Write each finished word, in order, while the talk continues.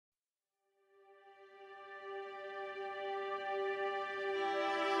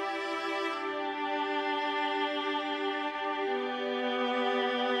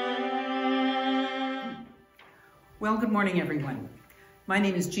Well, good morning, everyone. My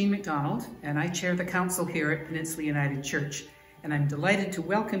name is Jean Macdonald, and I chair the council here at Peninsula United Church, and I'm delighted to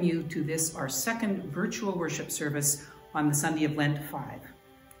welcome you to this, our second virtual worship service on the Sunday of Lent 5.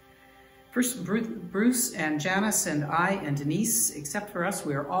 First, Bruce and Janice and I and Denice, except for us,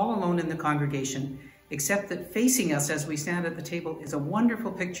 we are all alone in the congregation, except that facing us as we stand at the table is a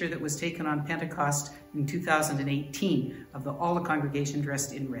wonderful picture that was taken on Pentecost in 2018 of all the congregation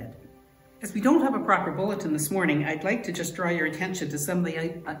dressed in red. As we don't have a proper bulletin this morning, I'd like to just draw your attention to some of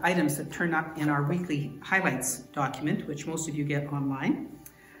the items that turn up in our weekly highlights document, which most of you get online.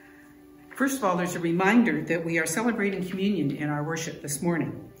 First of all, there's a reminder that we are celebrating communion in our worship this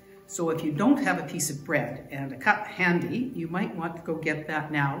morning. So if you don't have a piece of bread and a cup handy, you might want to go get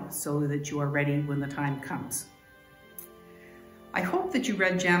that now so that you are ready when the time comes. I hope that you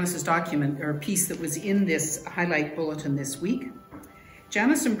read Janice's document or piece that was in this highlight bulletin this week.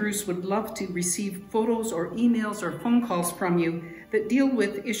 Janice and Bruce would love to receive photos or emails or phone calls from you that deal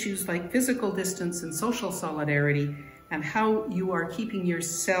with issues like physical distance and social solidarity and how you are keeping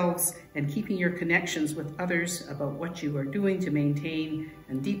yourselves and keeping your connections with others about what you are doing to maintain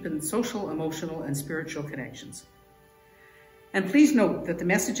and deepen social, emotional, and spiritual connections. And please note that the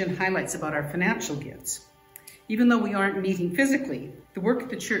message and highlights about our financial gifts. Even though we aren't meeting physically, the work of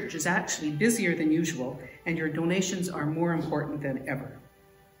the church is actually busier than usual, and your donations are more important than ever.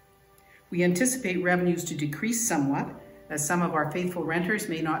 We anticipate revenues to decrease somewhat, as some of our faithful renters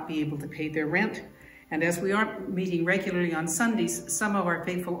may not be able to pay their rent, and as we aren't meeting regularly on Sundays, some of our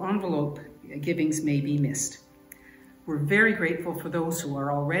faithful envelope givings may be missed. We're very grateful for those who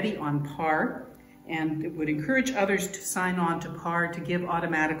are already on PAR, and would encourage others to sign on to PAR to give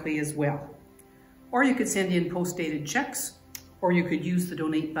automatically as well. Or you could send in post-dated checks, or you could use the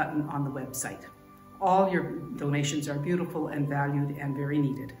donate button on the website. All your donations are beautiful and valued and very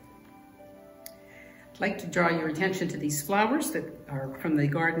needed. I'd like to draw your attention to these flowers that are from the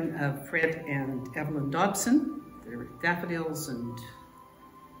garden of Fred and Evelyn Dobson. They're daffodils and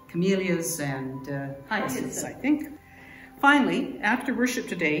camellias and hyacinths, I think. Finally, after worship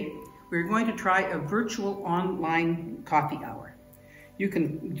today, we're going to try a virtual online coffee hour. You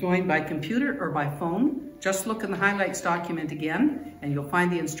can join by computer or by phone. Just look in the highlights document again, and you'll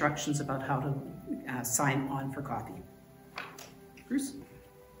find the instructions about how to sign on for coffee. Bruce?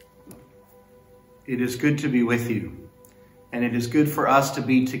 It is good to be with you, and it is good for us to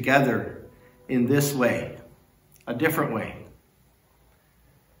be together in this way, a different way.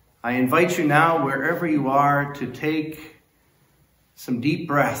 I invite you now, wherever you are, to take some deep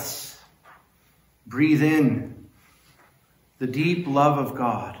breaths. Breathe in the deep love of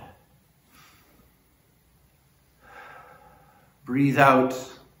God. Breathe out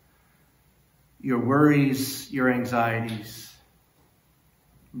your worries, your anxieties.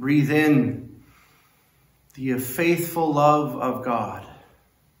 Breathe in the faithful love of God.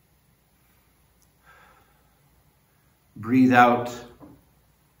 Breathe out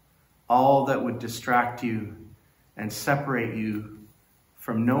all that would distract you and separate you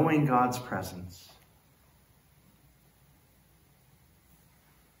from knowing God's presence.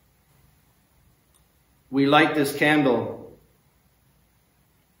 We light this candle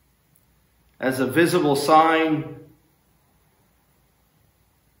as a visible sign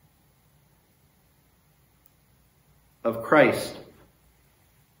of Christ,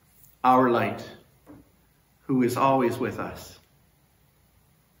 our light, who is always with us.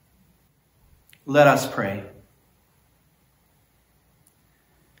 Let us pray.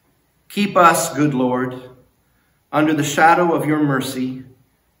 Keep us, good Lord, under the shadow of your mercy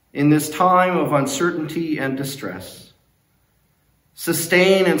in this time of uncertainty and distress.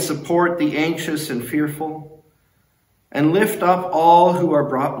 Sustain and support the anxious and fearful, and lift up all who are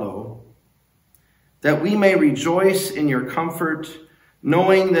brought low, that we may rejoice in your comfort,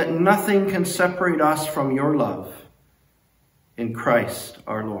 knowing that nothing can separate us from your love. In Christ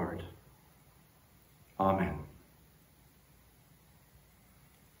our Lord. Amen.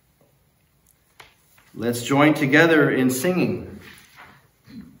 Let's join together in singing.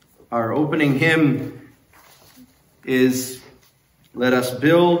 Our opening hymn is "Let Us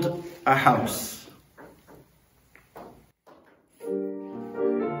Build a House."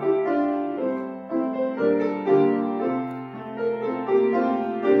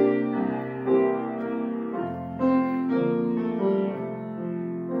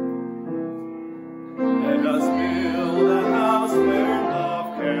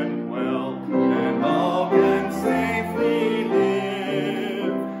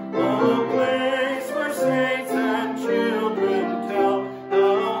 Place where saints and children tell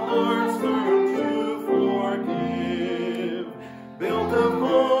how Lord's learned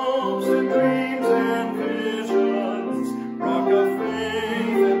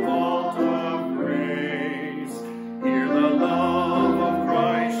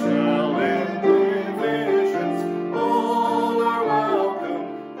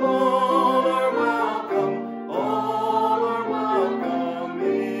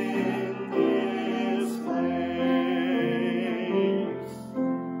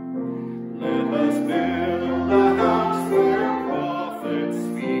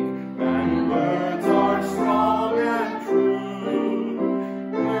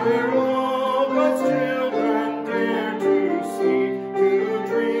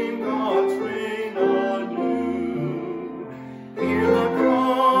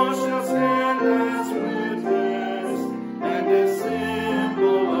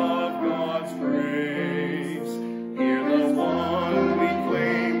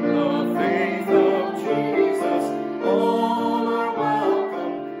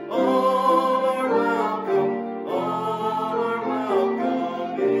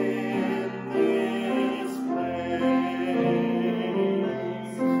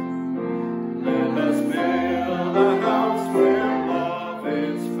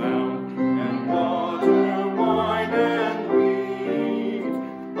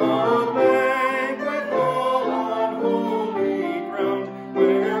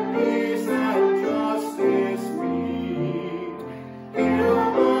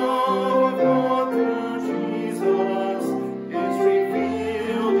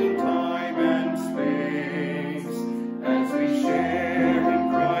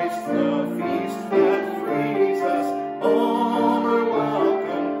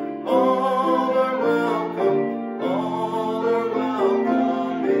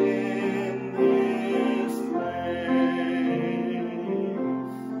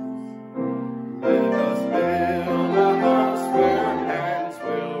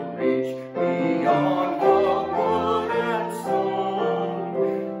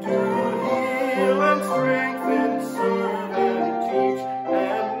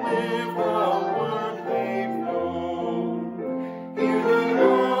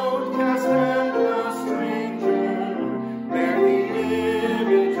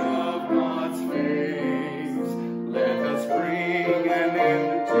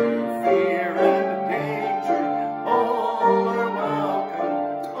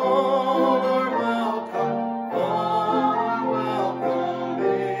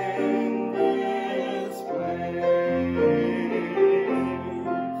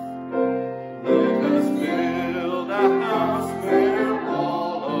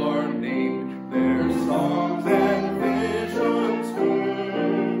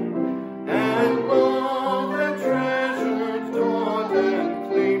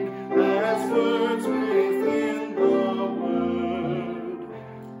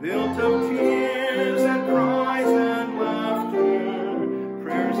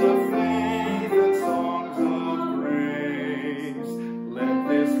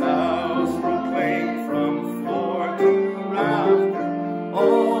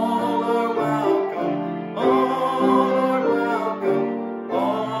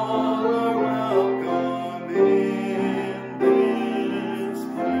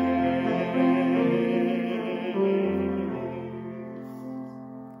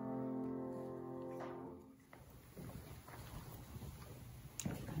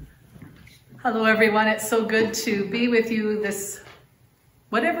Hello, everyone. It's so good to be with you this,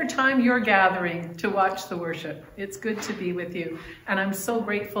 whatever time you're gathering to watch the worship. It's good to be with you. And I'm so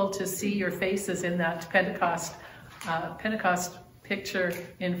grateful to see your faces in that Pentecost picture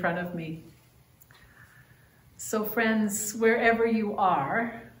in front of me. So friends, wherever you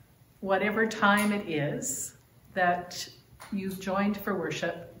are, whatever time it is that you've joined for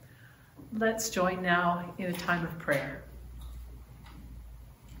worship, let's join now in a time of prayer.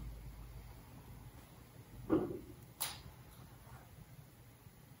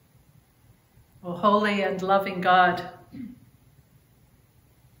 O holy and loving God,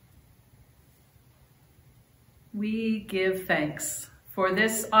 we give thanks for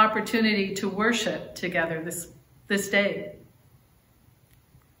this opportunity to worship together this day.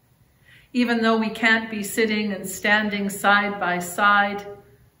 Even though we can't be sitting and standing side by side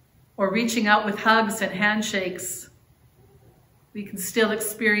or reaching out with hugs and handshakes, we can still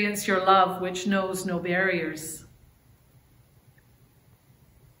experience your love, which knows no barriers.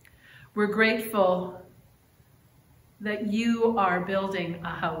 We're grateful that you are building a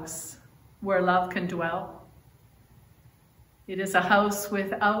house where love can dwell. It is a house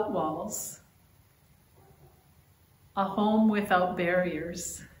without walls, a home without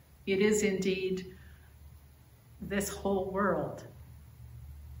barriers. It is indeed this whole world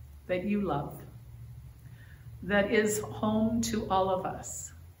that you love, that is home to all of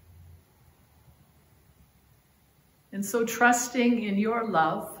us. And so trusting in your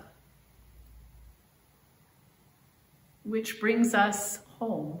love, which brings us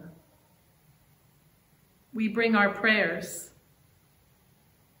home, we bring our prayers.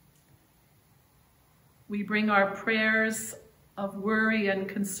 We bring our prayers of worry and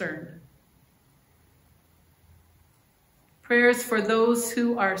concern. Prayers for those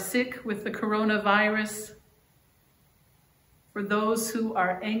who are sick with the coronavirus, for those who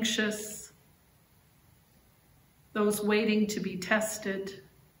are anxious, those waiting to be tested,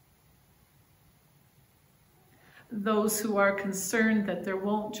 those who are concerned that there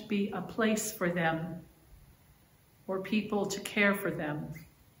won't be a place for them or people to care for them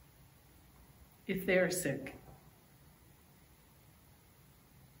if they're sick.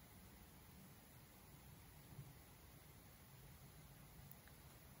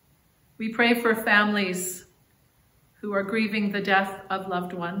 We pray for families who are grieving the death of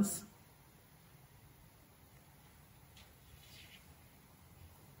loved ones.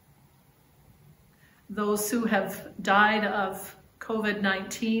 Those who have died of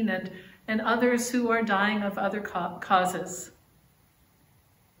COVID-19 and others who are dying of other causes.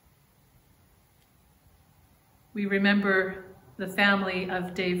 We remember the family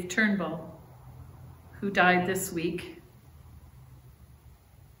of Dave Turnbull, who died this week.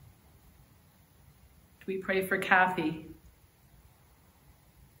 We pray for Kathy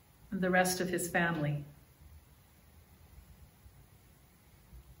and the rest of his family.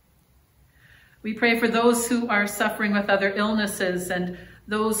 We pray for those who are suffering with other illnesses and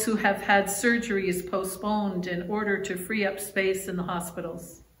those who have had surgeries postponed in order to free up space in the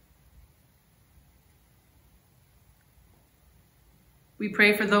hospitals. We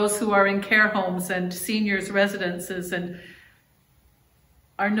pray for those who are in care homes and seniors' residences and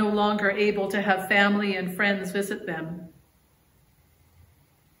are no longer able to have family and friends visit them.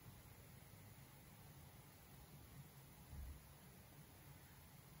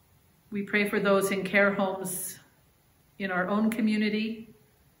 We pray for those in care homes in our own community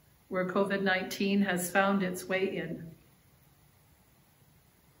where COVID-19 has found its way in.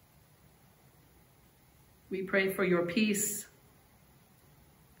 We pray for your peace,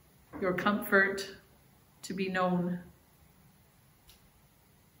 your comfort to be known.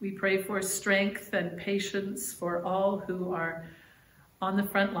 We pray for strength and patience for all who are on the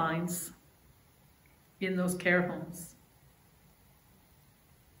front lines in those care homes.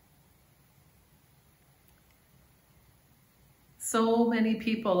 So many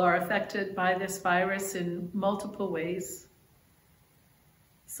people are affected by this virus in multiple ways.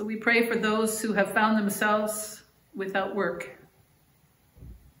 So we pray for those who have found themselves without work.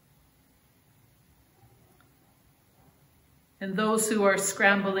 And those who are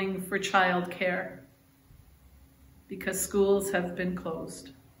scrambling for childcare because schools have been closed.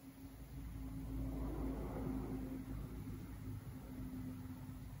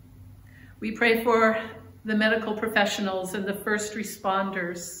 We pray for the medical professionals and the first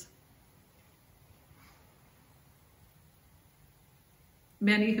responders,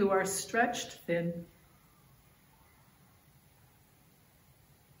 many who are stretched thin.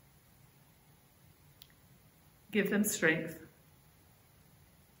 Give them strength.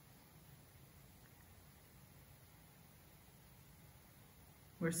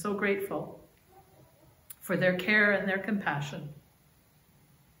 We're so grateful for their care and their compassion.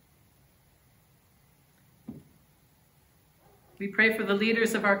 We pray for the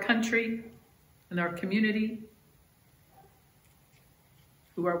leaders of our country and our community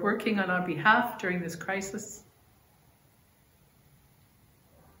who are working on our behalf during this crisis.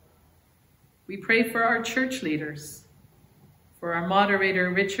 We pray for our church leaders, for our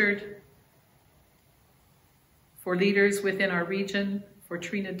moderator, Richard, for leaders within our region, for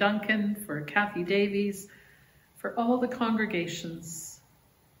Trina Duncan, for Kathy Davies, for all the congregations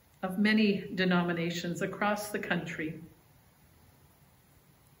of many denominations across the country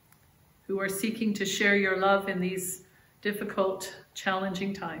who are seeking to share your love in these difficult,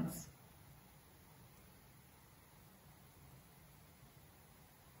 challenging times.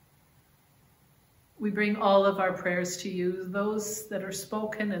 We bring all of our prayers to you, those that are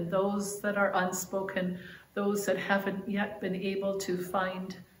spoken and those that are unspoken, those that haven't yet been able to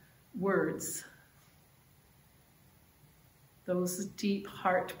find words, those deep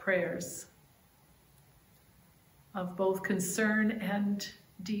heart prayers of both concern and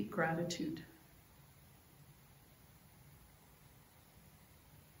deep gratitude.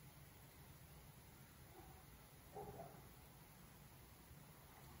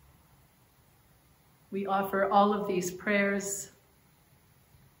 We offer all of these prayers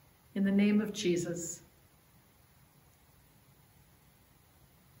in the name of Jesus,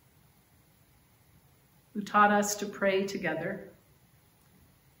 who taught us to pray together.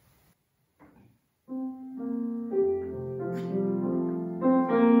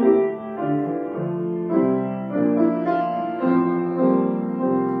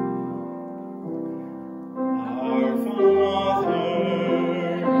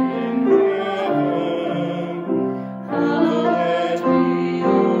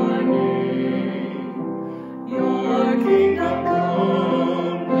 Kingdom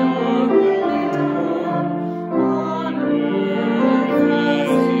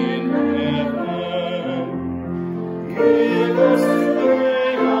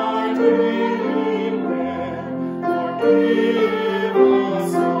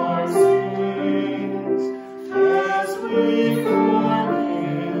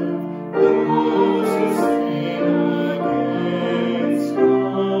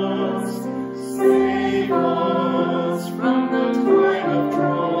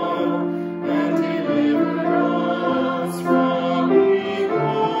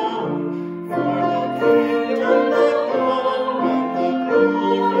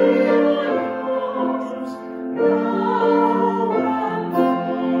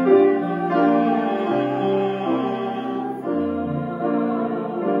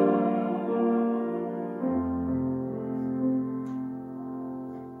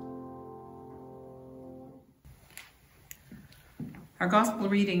Our gospel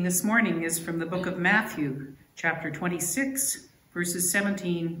reading this morning is from the book of Matthew, chapter 26, verses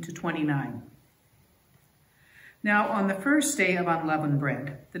 17 to 29. Now, on the first day of unleavened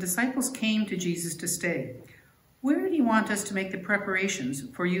bread, the disciples came to Jesus to say, "Where do you want us to make the preparations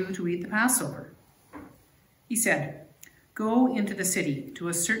for you to eat the Passover?" He said, "Go into the city to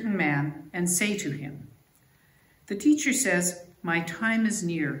a certain man and say to him, 'The teacher says, my time is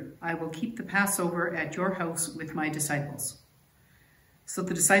near. I will keep the Passover at your house with my disciples.'" So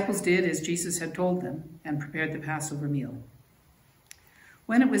the disciples did as Jesus had told them and prepared the Passover meal.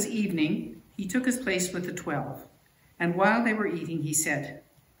 When it was evening, he took his place with the 12. And while they were eating, he said,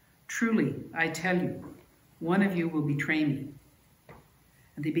 "Truly, I tell you, one of you will betray me."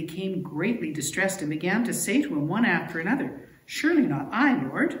 And they became greatly distressed and began to say to him one after another, "Surely not I,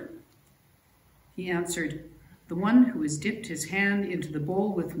 Lord." He answered, "The one who has dipped his hand into the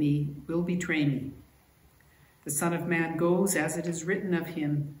bowl with me will betray me. The Son of Man goes as it is written of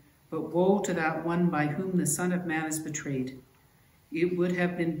him, but woe to that one by whom the Son of Man is betrayed. It would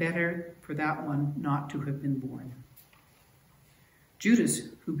have been better for that one not to have been born." Judas,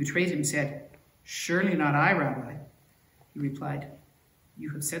 who betrayed him, said, "Surely not I, Rabbi." He replied, "You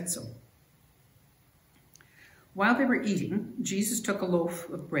have said so." While they were eating, Jesus took a loaf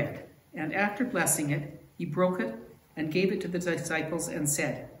of bread, and after blessing it, he broke it and gave it to the disciples and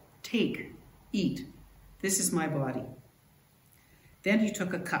said, "Take, eat. This is my body." Then he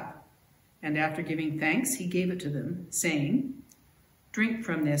took a cup, and after giving thanks, he gave it to them, saying, "Drink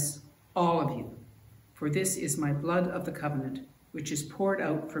from this, all of you, for this is my blood of the covenant, which is poured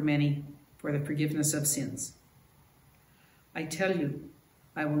out for many for the forgiveness of sins. I tell you,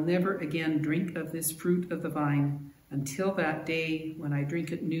 I will never again drink of this fruit of the vine until that day when I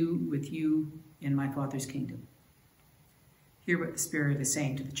drink it new with you in my Father's kingdom." Hear what the Spirit is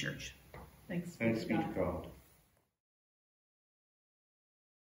saying to the church. Thanks be to God.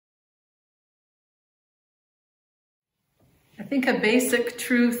 I think a basic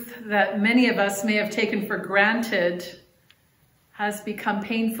truth that many of us may have taken for granted has become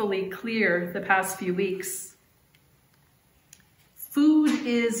painfully clear the past few weeks. Food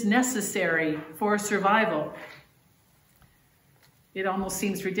is necessary for survival. It almost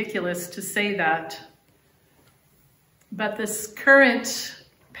seems ridiculous to say that. But this current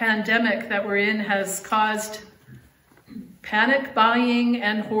pandemic that we're in has caused panic buying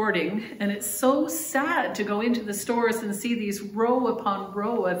and hoarding, and it's so sad to go into the stores and see these row upon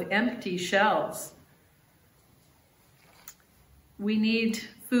row of empty shelves. We need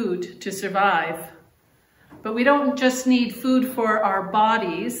food to survive, but we don't just need food for our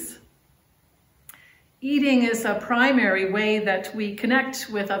bodies. Eating is a primary way that we connect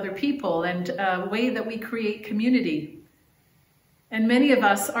with other people and a way that we create community. And many of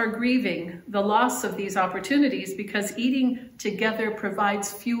us are grieving the loss of these opportunities because eating together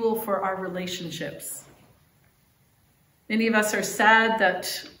provides fuel for our relationships. Many of us are sad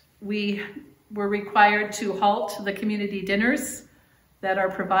that we were required to halt the community dinners that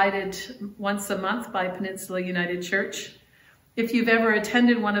are provided once a month by Peninsula United Church. If you've ever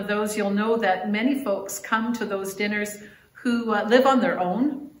attended one of those, you'll know that many folks come to those dinners who live on their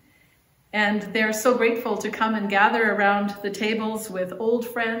own. And they're so grateful to come and gather around the tables with old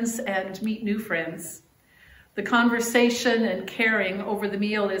friends and meet new friends. The conversation and caring over the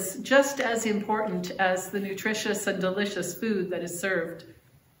meal is just as important as the nutritious and delicious food that is served.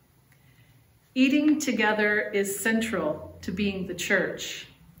 Eating together is central to being the church.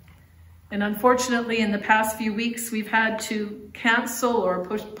 And unfortunately, in the past few weeks, we've had to cancel or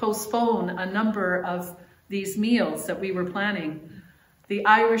postpone a number of these meals that we were planning. The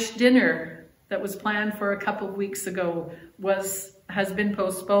Irish dinner that was planned for a couple of weeks ago has been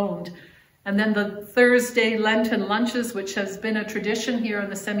postponed. And then the Thursday Lenten lunches, which has been a tradition here on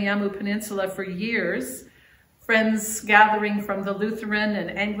the Semiahmoo Peninsula for years, friends gathering from the Lutheran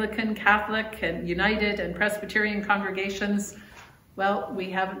and Anglican, Catholic and United and Presbyterian congregations, well, we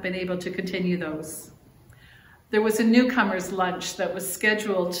haven't been able to continue those. There was a newcomers lunch that was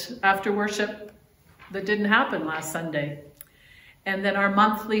scheduled after worship that didn't happen last Sunday. And then our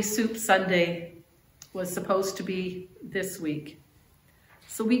monthly soup Sunday was supposed to be this week.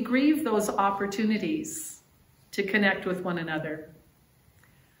 So we grieve those opportunities to connect with one another.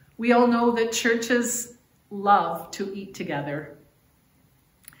 We all know that churches love to eat together.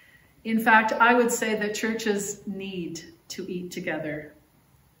 In fact, I would say that churches need to eat together.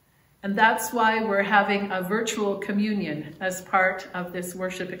 And that's why we're having a virtual communion as part of this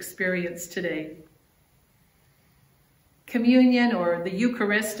worship experience today. Communion, or the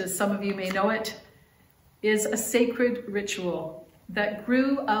Eucharist, as some of you may know it, is a sacred ritual that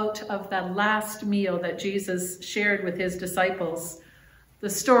grew out of that last meal that Jesus shared with his disciples the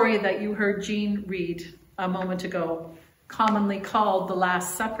story that you heard Jean read a moment ago, commonly called the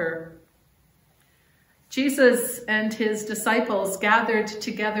Last Supper. Jesus and his disciples gathered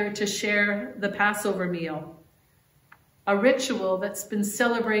together to share the Passover meal, a ritual that's been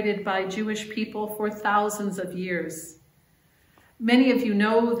celebrated by Jewish people for thousands of years. Many of you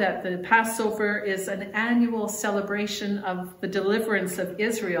know that the Passover is an annual celebration of the deliverance of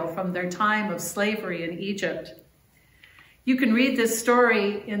Israel from their time of slavery in Egypt. You can read this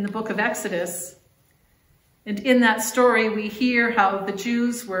story in the book of Exodus, and in that story we hear how the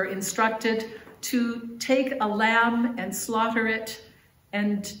Jews were instructed to take a lamb and slaughter it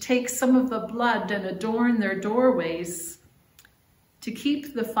and take some of the blood and adorn their doorways to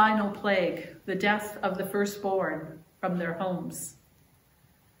keep the final plague, the death of the firstborn, from their homes.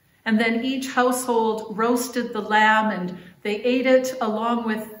 And then each household roasted the lamb and they ate it along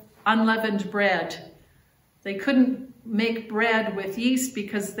with unleavened bread. They couldn't make bread with yeast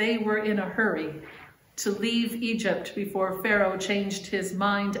because they were in a hurry to leave Egypt before Pharaoh changed his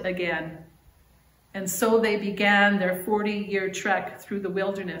mind again. And so they began their 40-year trek through the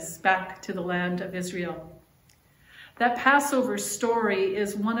wilderness back to the land of Israel. That Passover story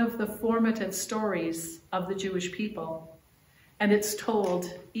is one of the formative stories of the Jewish people, and it's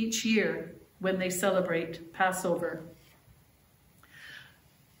told each year when they celebrate Passover.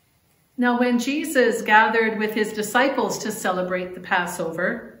 Now, when Jesus gathered with his disciples to celebrate the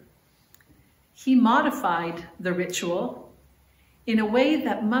Passover, he modified the ritual in a way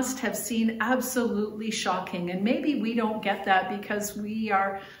that must have seemed absolutely shocking. And maybe we don't get that because we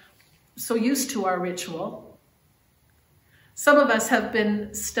are so used to our ritual. Some of us have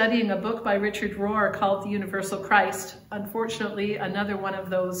been studying a book by Richard Rohr called The Universal Christ. Unfortunately, another one of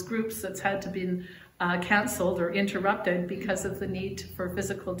those groups that's had to be canceled or interrupted because of the need for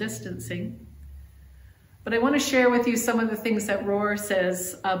physical distancing. But I want to share with you some of the things that Rohr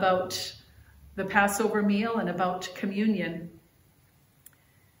says about the Passover meal and about communion.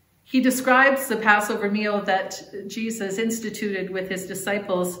 He describes the Passover meal that Jesus instituted with his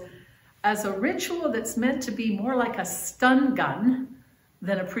disciples as a ritual that's meant to be more like a stun gun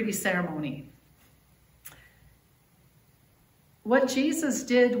than a pretty ceremony. What Jesus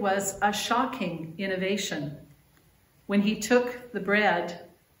did was a shocking innovation when he took the bread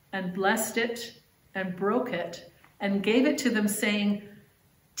and blessed it and broke it and gave it to them, saying,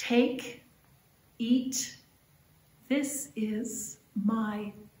 "Take, eat, this is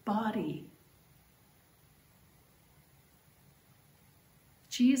my body."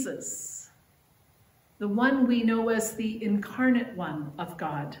 Jesus, the one we know as the incarnate one of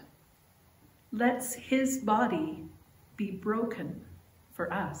God, lets his body be broken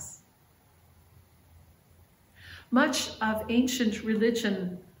for us. Much of ancient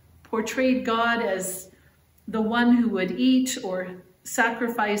religion portrayed God as the one who would eat or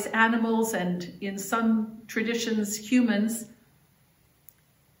sacrifice animals, and in some traditions, humans,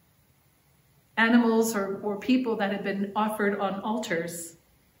 animals or people that had been offered on altars.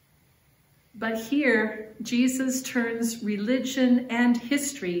 But here, Jesus turns religion and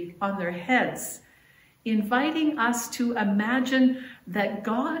history on their heads, inviting us to imagine that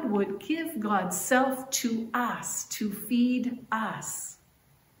God would give God's self to us, to feed us.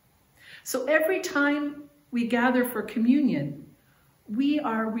 So every time we gather for communion, we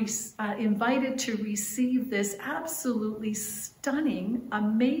are invited to receive this absolutely stunning,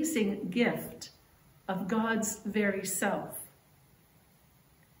 amazing gift of God's very self.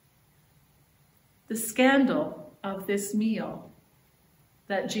 The scandal of this meal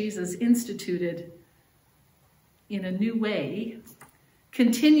that Jesus instituted in a new way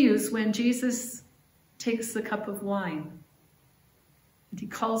continues when Jesus takes the cup of wine and he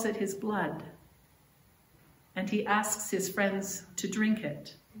calls it his blood, and he asks his friends to drink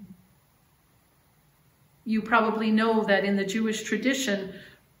it. You probably know that in the Jewish tradition,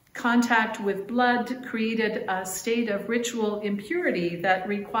 contact with blood created a state of ritual impurity that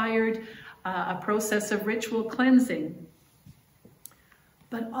required a process of ritual cleansing.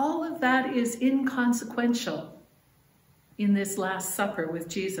 But all of that is inconsequential in this Last Supper with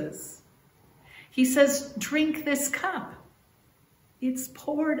Jesus. He says, "Drink this cup. It's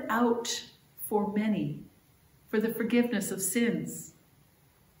poured out for many, for the forgiveness of sins."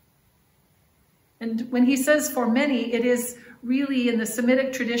 And when he says for many, it is really in the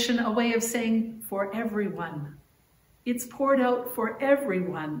Semitic tradition a way of saying for everyone. It's poured out for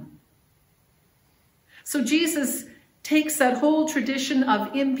everyone. So Jesus takes that whole tradition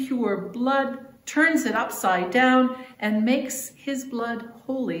of impure blood, turns it upside down, and makes his blood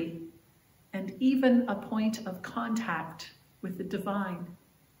holy and even a point of contact with the divine.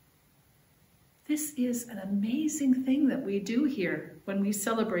 This is an amazing thing that we do here when we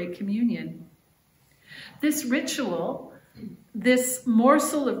celebrate communion. This ritual, this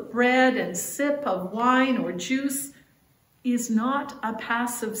morsel of bread and sip of wine or juice, is not a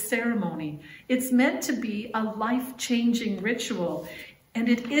passive ceremony. It's meant to be a life-changing ritual, and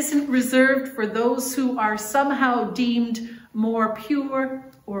it isn't reserved for those who are somehow deemed more pure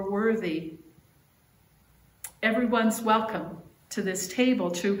or worthy. Everyone's welcome to this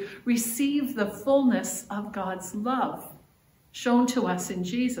table to receive the fullness of God's love shown to us in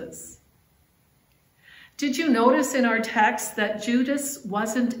Jesus. Did you notice in our text that Judas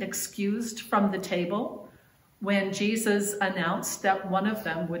wasn't excused from the table when Jesus announced that one of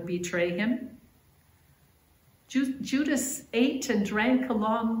them would betray him? Judas ate and drank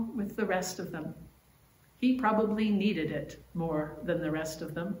along with the rest of them. He probably needed it more than the rest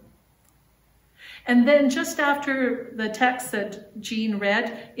of them. And then just after the text that Jean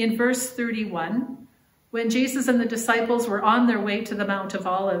read, in verse 31, when Jesus and the disciples were on their way to the Mount of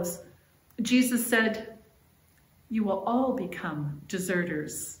Olives, Jesus said, "You will all become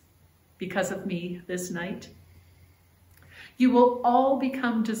deserters because of me this night." You will all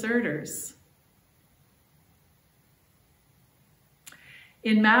become deserters.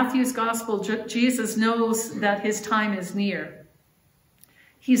 In Matthew's gospel, Jesus knows that his time is near.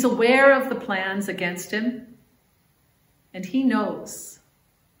 He's aware of the plans against him, and he knows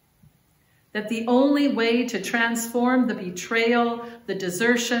that the only way to transform the betrayal, the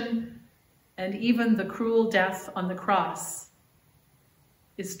desertion, and even the cruel death on the cross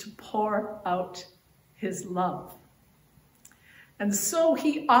is to pour out his love. And so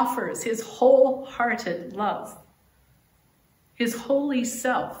he offers his wholehearted love, his holy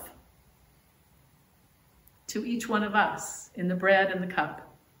self, to each one of us in the bread and the cup.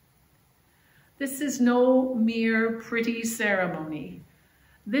 This is no mere pretty ceremony.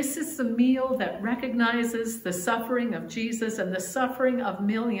 This is the meal that recognizes the suffering of Jesus and the suffering of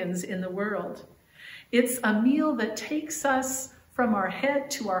millions in the world. It's a meal that takes us from our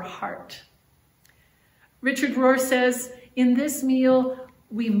head to our heart. Richard Rohr says, in this meal,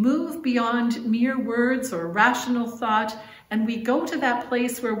 we move beyond mere words or rational thought, and we go to that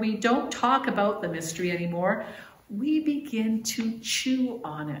place where we don't talk about the mystery anymore. We begin to chew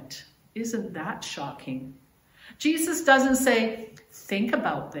on it. Isn't that shocking? Jesus doesn't say, think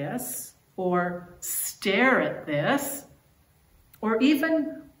about this, or stare at this, or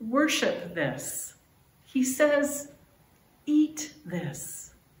even worship this. He says, eat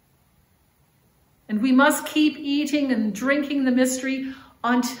this. And we must keep eating and drinking the mystery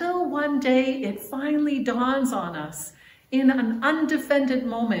until one day it finally dawns on us in an undefended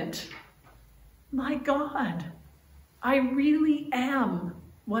moment. My God, I really am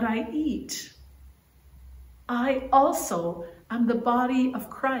what I eat. I also am the body of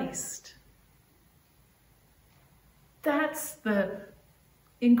Christ. That's the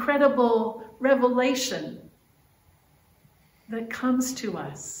incredible revelation that comes to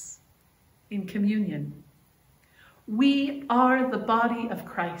us in communion. We are the body of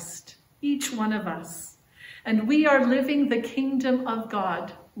Christ, each one of us, and we are living the kingdom of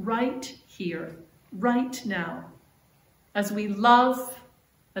God right here, right now, as we love,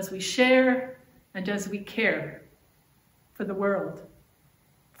 as we share, and as we care for the world,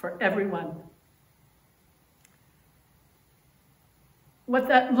 for everyone. What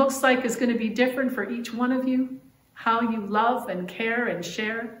that looks like is going to be different for each one of you, how you love and care and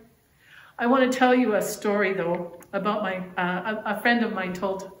share. I want to tell you a story, though, about a friend of mine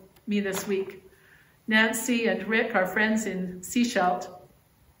told me this week. Nancy and Rick are friends in Sechelt.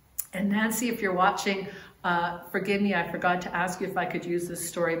 And Nancy, if you're watching, forgive me, I forgot to ask you if I could use this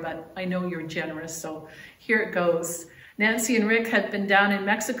story, but I know you're generous, so here it goes. Nancy and Rick had been down in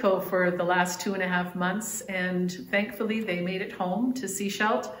Mexico for the last 2.5 months, and thankfully they made it home to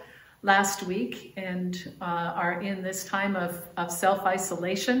Sechelt last week and are in this time of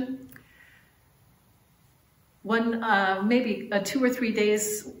self-isolation. Maybe 2 or 3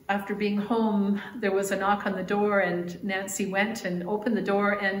 days after being home, there was a knock on the door, and Nancy went and opened the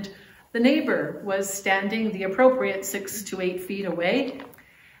door, and the neighbor was standing the appropriate 6 to 8 feet away.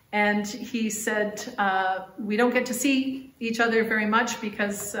 And he said, we don't get to see each other very much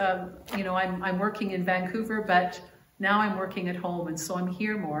because, I'm working in Vancouver, but now I'm working at home, and so I'm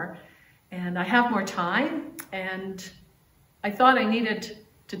here more. And I have more time, and I thought I needed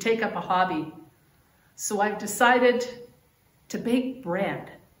to take up a hobby. So I've decided to bake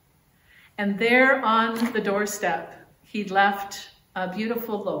bread. And there on the doorstep, he'd left a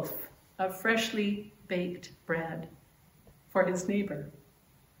beautiful loaf of freshly baked bread for his neighbor.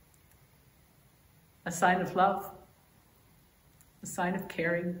 A sign of love, a sign of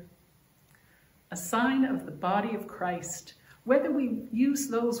caring, a sign of the body of Christ. Whether we use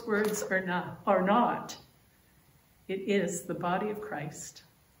those words or not, it is the body of Christ,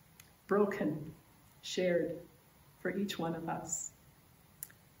 broken, shared for each one of us.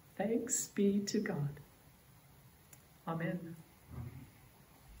 Thanks be to God. Amen.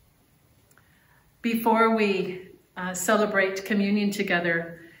 Before we celebrate communion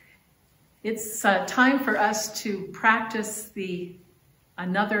together, it's time for us to practice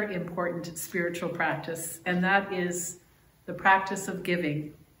another important spiritual practice, and that is the practice of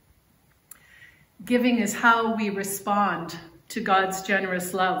giving. Giving is how we respond to God's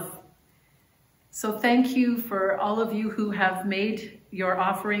generous love. So thank you for all of you who have made your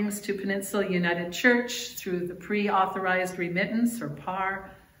offerings to Peninsula United Church through the pre-authorized remittance or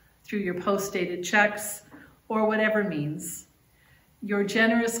PAR, through your post-dated checks, or whatever means. Your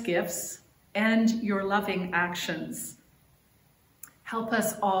generous gifts and your loving actions help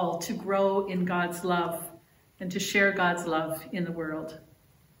us all to grow in God's love and to share God's love in the world.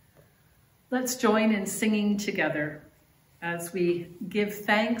 Let's join in singing together as we give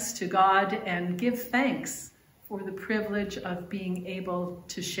thanks to God and give thanks for the privilege of being able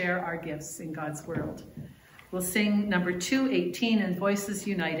to share our gifts in God's world. We'll sing number 218 in Voices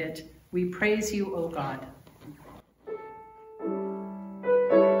United, We Praise You, O God.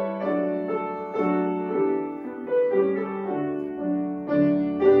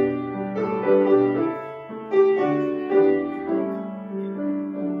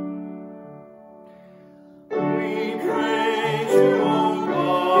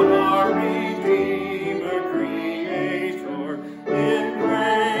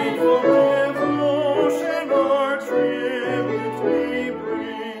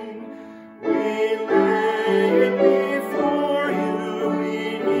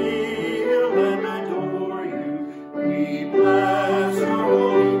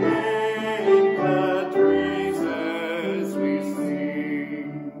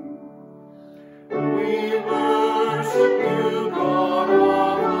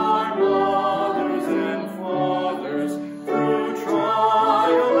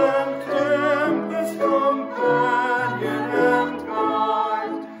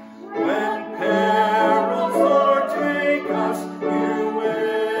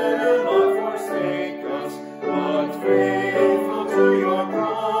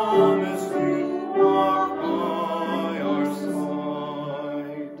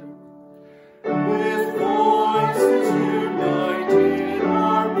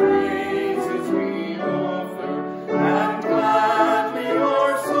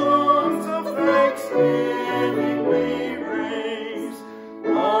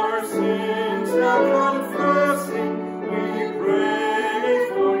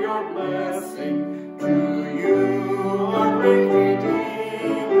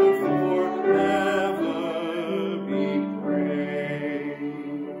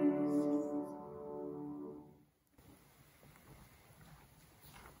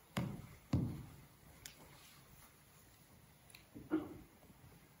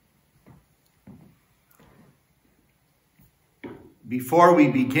 Before we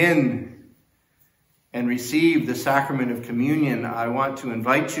begin and receive the sacrament of communion, I want to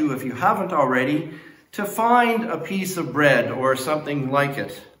invite you, if you haven't already, to find a piece of bread or something like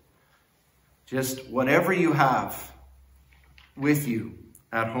it. Just whatever you have with you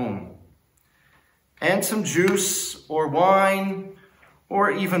at home. And some juice or wine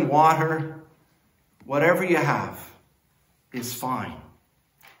or even water, whatever you have is fine.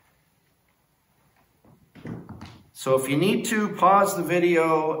 So if you need to, pause the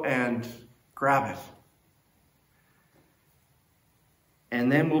video and grab it.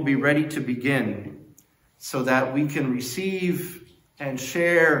 And then we'll be ready to begin so that we can receive and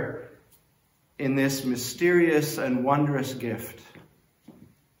share in this mysterious and wondrous gift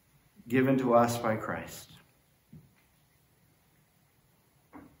given to us by Christ.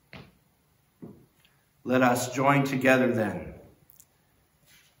 Let us join together then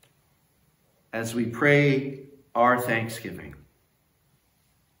as we pray our thanksgiving.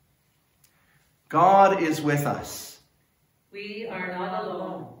 God is with us. We are not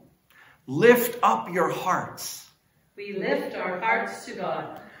alone. Lift up your hearts. We lift our hearts to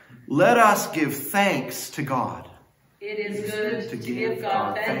God. Let us give thanks to God. It is good to give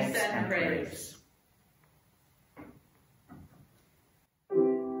God thanks and praise.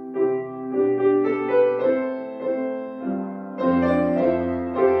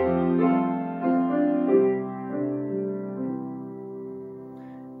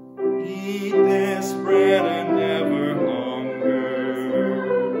 Eat this bread and never hunger.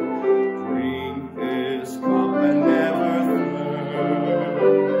 Drink this cup and never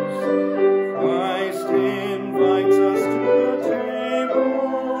thirst.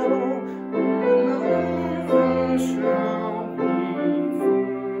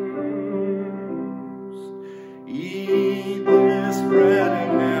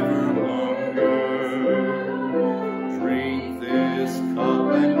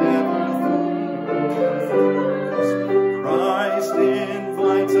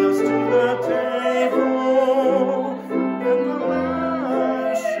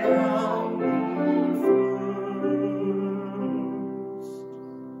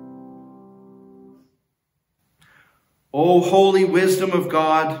 O holy wisdom of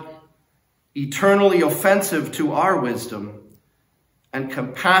God, eternally offensive to our wisdom and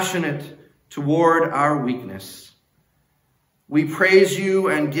compassionate toward our weakness, we praise you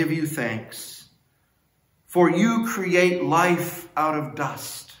and give you thanks. For you create life out of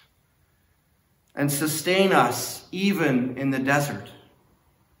dust and sustain us even in the desert.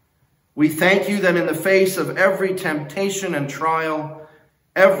 We thank you that in the face of every temptation and trial,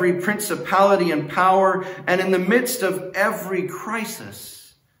 every principality and power, and in the midst of every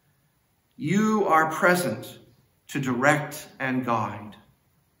crisis, you are present to direct and guide,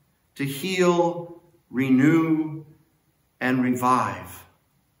 to heal, renew, and revive.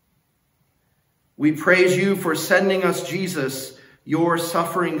 We praise you for sending us Jesus, your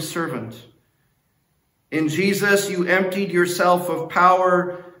suffering servant. In Jesus, you emptied yourself of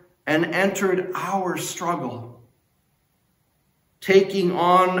power and entered our struggle. Taking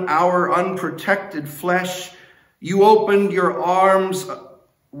on our unprotected flesh, you opened your arms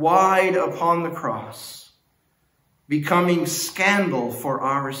wide upon the cross, becoming scandal for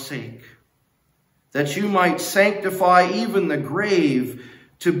our sake, that you might sanctify even the grave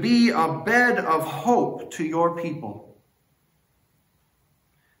to be a bed of hope to your people.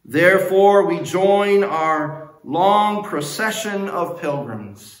 Therefore, we join our long procession of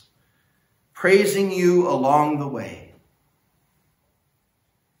pilgrims, praising you along the way.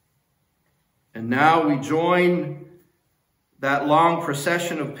 And now we join that long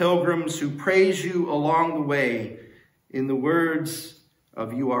procession of pilgrims who praise you along the way in the words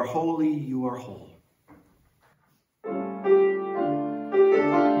of "You are holy, you are whole."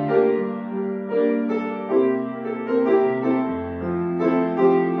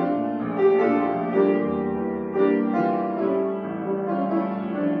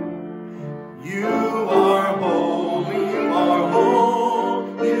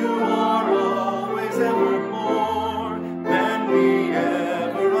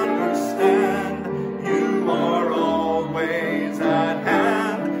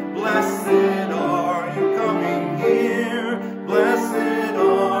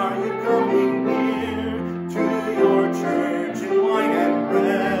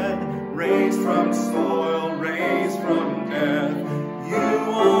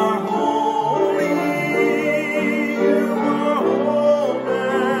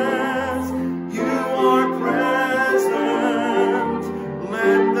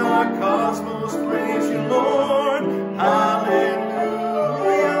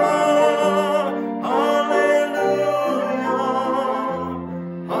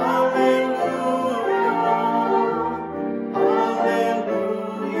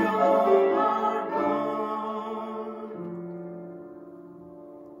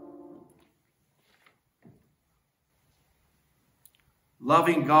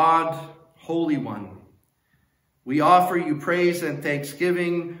 Loving God, Holy One, we offer you praise and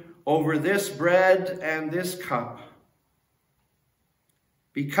thanksgiving over this bread and this cup,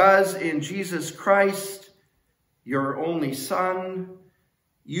 because in Jesus Christ, your only Son,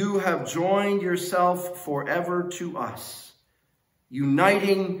 you have joined yourself forever to us,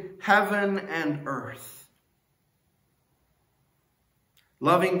 uniting heaven and earth.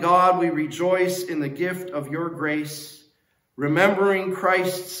 Loving God, we rejoice in the gift of your grace, remembering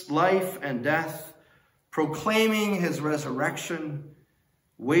Christ's life and death, proclaiming his resurrection,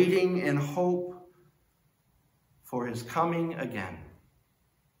 waiting in hope for his coming again.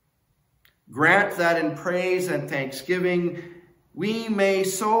 Grant that in praise and thanksgiving, we may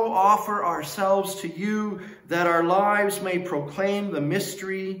so offer ourselves to you that our lives may proclaim the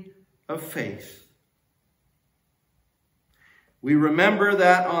mystery of faith. We remember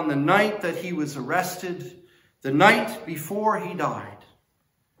that on the night that he was arrested, the night before he died,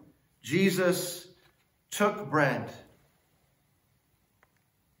 Jesus took bread.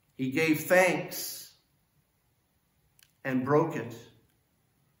 He gave thanks and broke it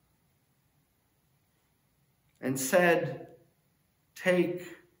and said, "Take,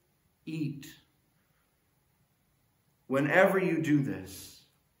 eat. Whenever you do this,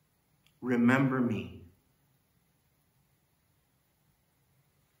 remember me."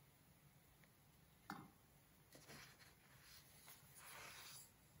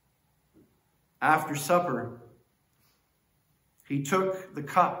 After supper, he took the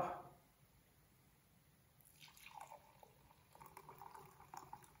cup.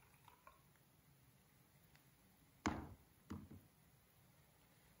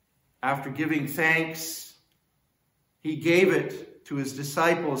 After giving thanks, he gave it to his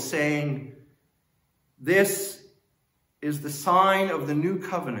disciples, saying, "This is the sign of the new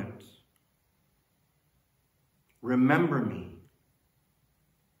covenant. Remember me."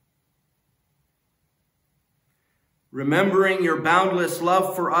 remembering your boundless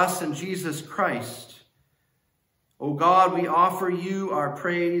love for us in Jesus Christ, O God, we offer you our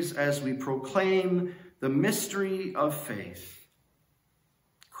praise as we proclaim the mystery of faith.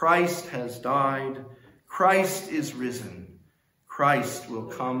 Christ has died. Christ is risen. Christ will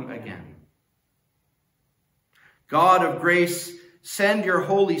come again. God of grace, send your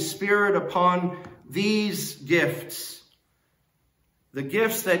Holy Spirit upon these gifts, the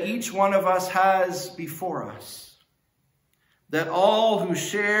gifts that each one of us has before us, that all who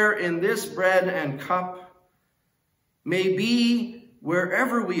share in this bread and cup may be,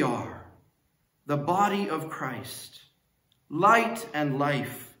 wherever we are, the body of Christ, light and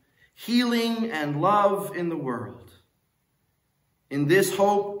life, healing and love in the world. In this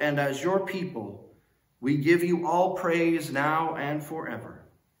hope and as your people, we give you all praise now and forever.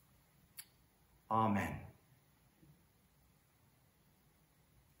 Amen.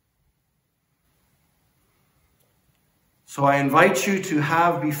 So I invite you to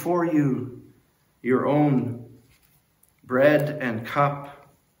have before you your own bread and cup,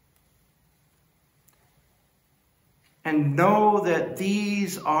 and know that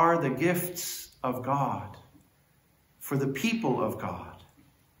these are the gifts of God for the people of God.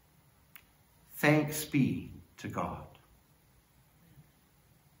 Thanks be to God.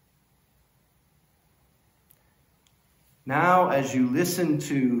 Now, as you listen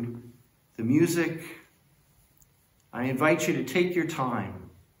to the music, I invite you to take your time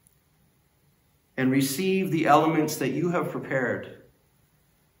and receive the elements that you have prepared.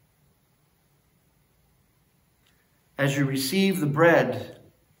 As you receive the bread,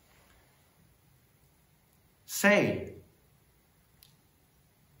 say,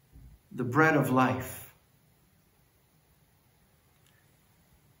 the bread of life.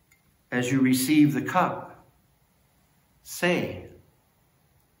 As you receive the cup, say,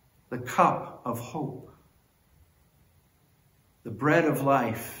 the cup of hope. The bread of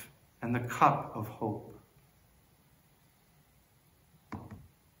life and the cup of hope.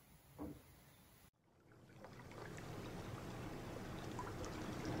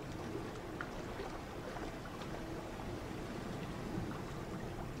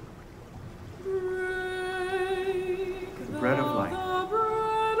 The bread of life.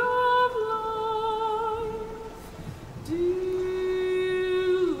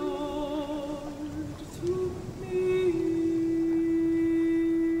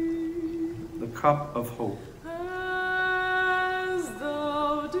 Cup of hope. As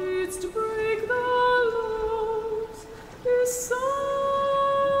thou didst break the loaves beside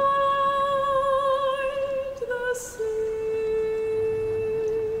the sea,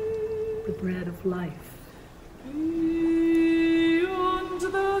 The bread of life. beyond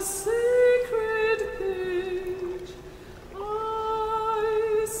the sacred page,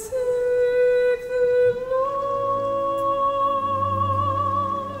 I seek thee, Lord.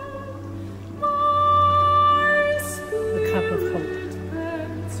 The cup of hope.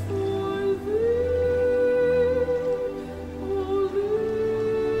 Pants for thee, O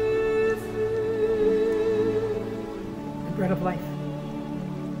live The bread of life.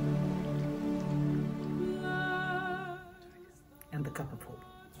 And the cup of hope.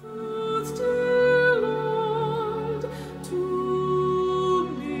 truth, dear Lord, to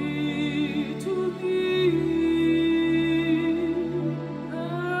me,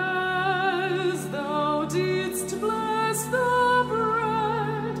 as thou didst bless the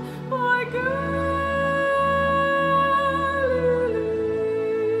bread by Galilee,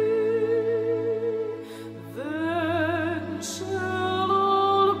 then shall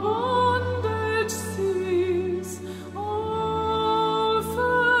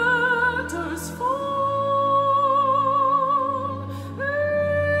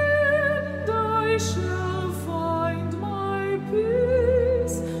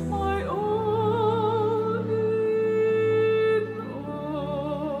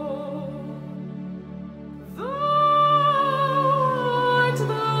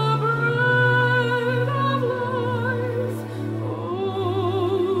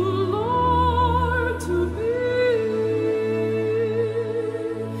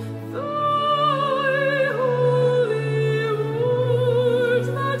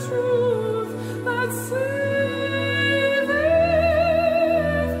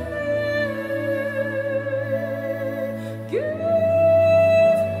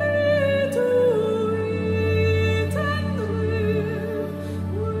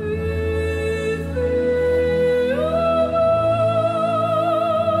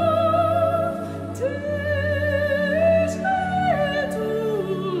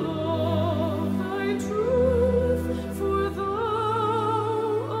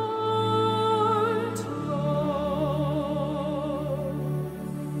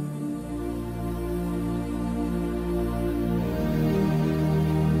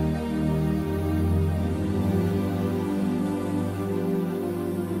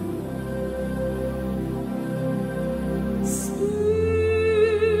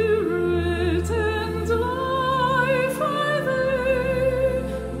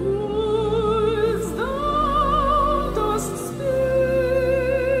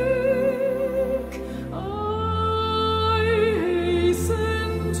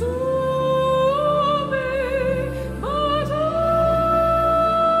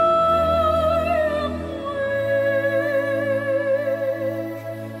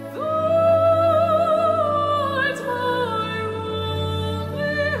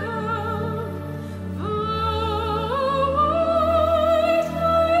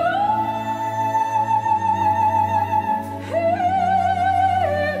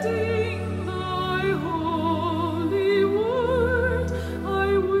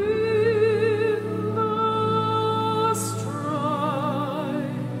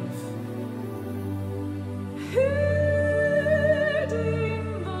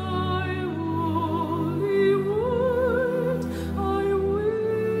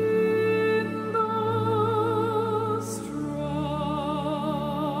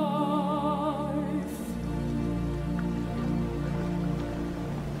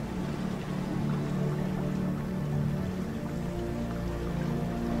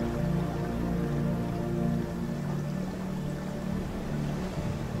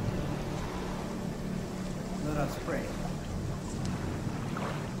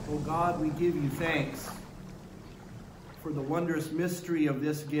O God, we give you thanks for the wondrous mystery of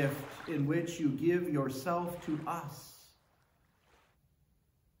this gift in which you give yourself to us,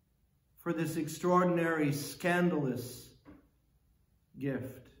 for this extraordinary, scandalous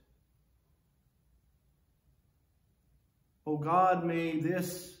gift. O God, may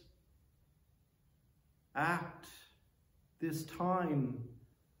this act, this time,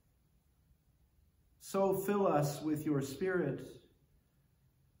 so fill us with your Spirit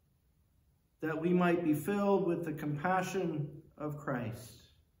that we might be filled with the compassion of Christ,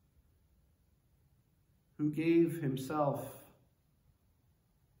 who gave himself,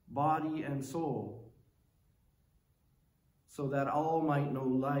 body and soul, so that all might know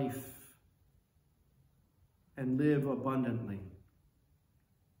life and live abundantly.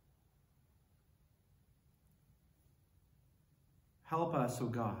 Help us, O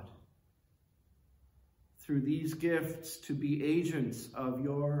God, through these gifts to be agents of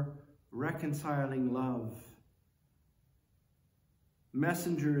your reconciling love,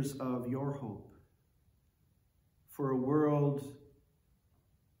 messengers of your hope for a world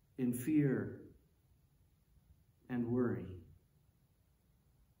in fear and worry.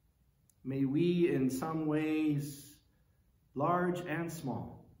 May we, in some ways, large and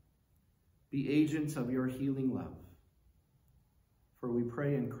small, be agents of your healing love. For we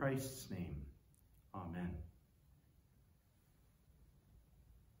pray in Christ's name. Amen.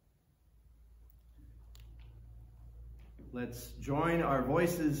 Let's join our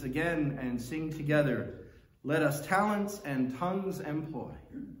voices again and sing together. Let us talents and tongues employ.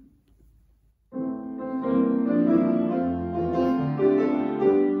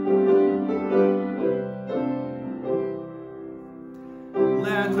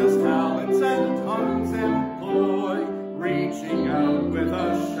 Let us talents and tongues employ, reaching out with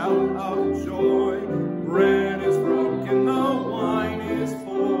a shout of joy. Bread is broken, the wine is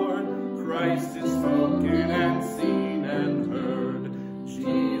poured, Christ is spoken and seen and heard.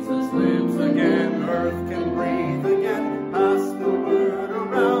 Jesus lives again, earth can breathe again, pass the word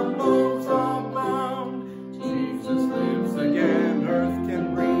around, loaves abound. Jesus lives again, earth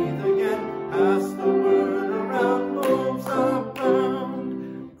can breathe again, pass the word around, loaves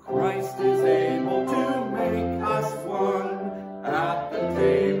abound. Christ is able to make us one, at the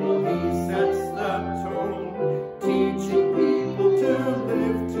table he sets the tone, teaching people to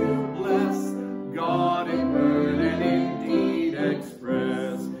live to bless, God in word and in deed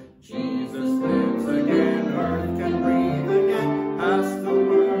express. Jesus lives again, earth can breathe again, pass the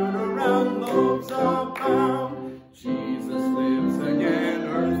word around, loaves abound. Jesus lives again,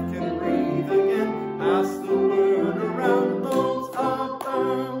 earth can breathe again, pass the word around, loaves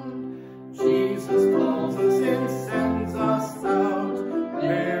abound. Jesus calls us in, sends us out,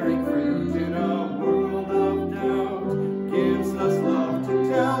 bearing fruit in a world of doubt, gives us love to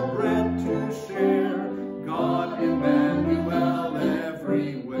tell, bread to share, God Emmanuel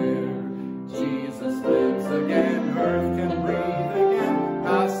everywhere. Jesus lives again, earth can breathe again,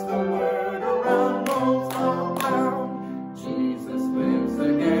 pass the word around, loaves abound. Jesus lives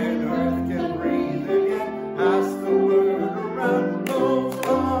again, earth can breathe again, pass the word around, loaves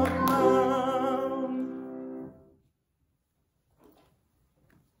abound.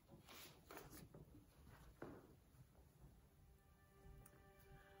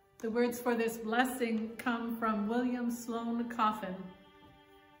 The words for this blessing come from William Sloane Coffin.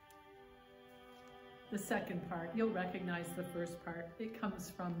 The second part, you'll recognize the first part. It comes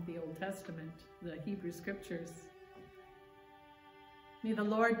from the Old Testament, the Hebrew Scriptures. May the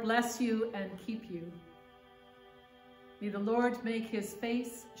Lord bless you and keep you. May the Lord make his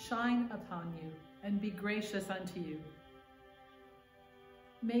face shine upon you and be gracious unto you.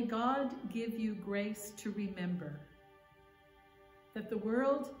 May God give you grace to remember that the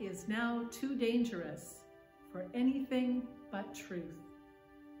world is now too dangerous for anything but truth,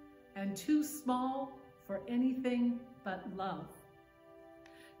 and too small for anything but love.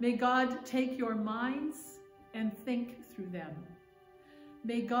 May God take your minds and think through them.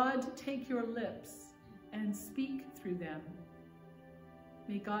 May God take your lips and speak through them.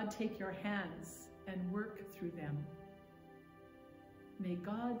 May God take your hands and work through them. May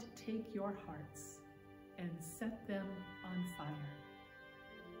God take your hearts and set them on fire.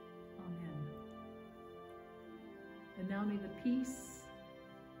 Amen. And now may the peace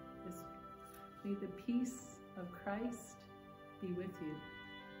of Christ be with you.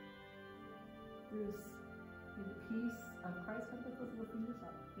 Bruce, may the peace of Christ, have those little fingers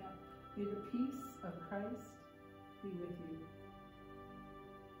up. Yeah. May the peace of Christ be with you.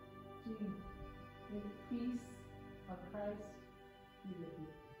 Jean, may the peace of Christ be with you.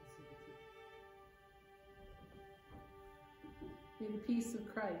 May May the peace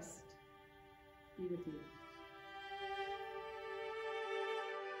of Christ be with you.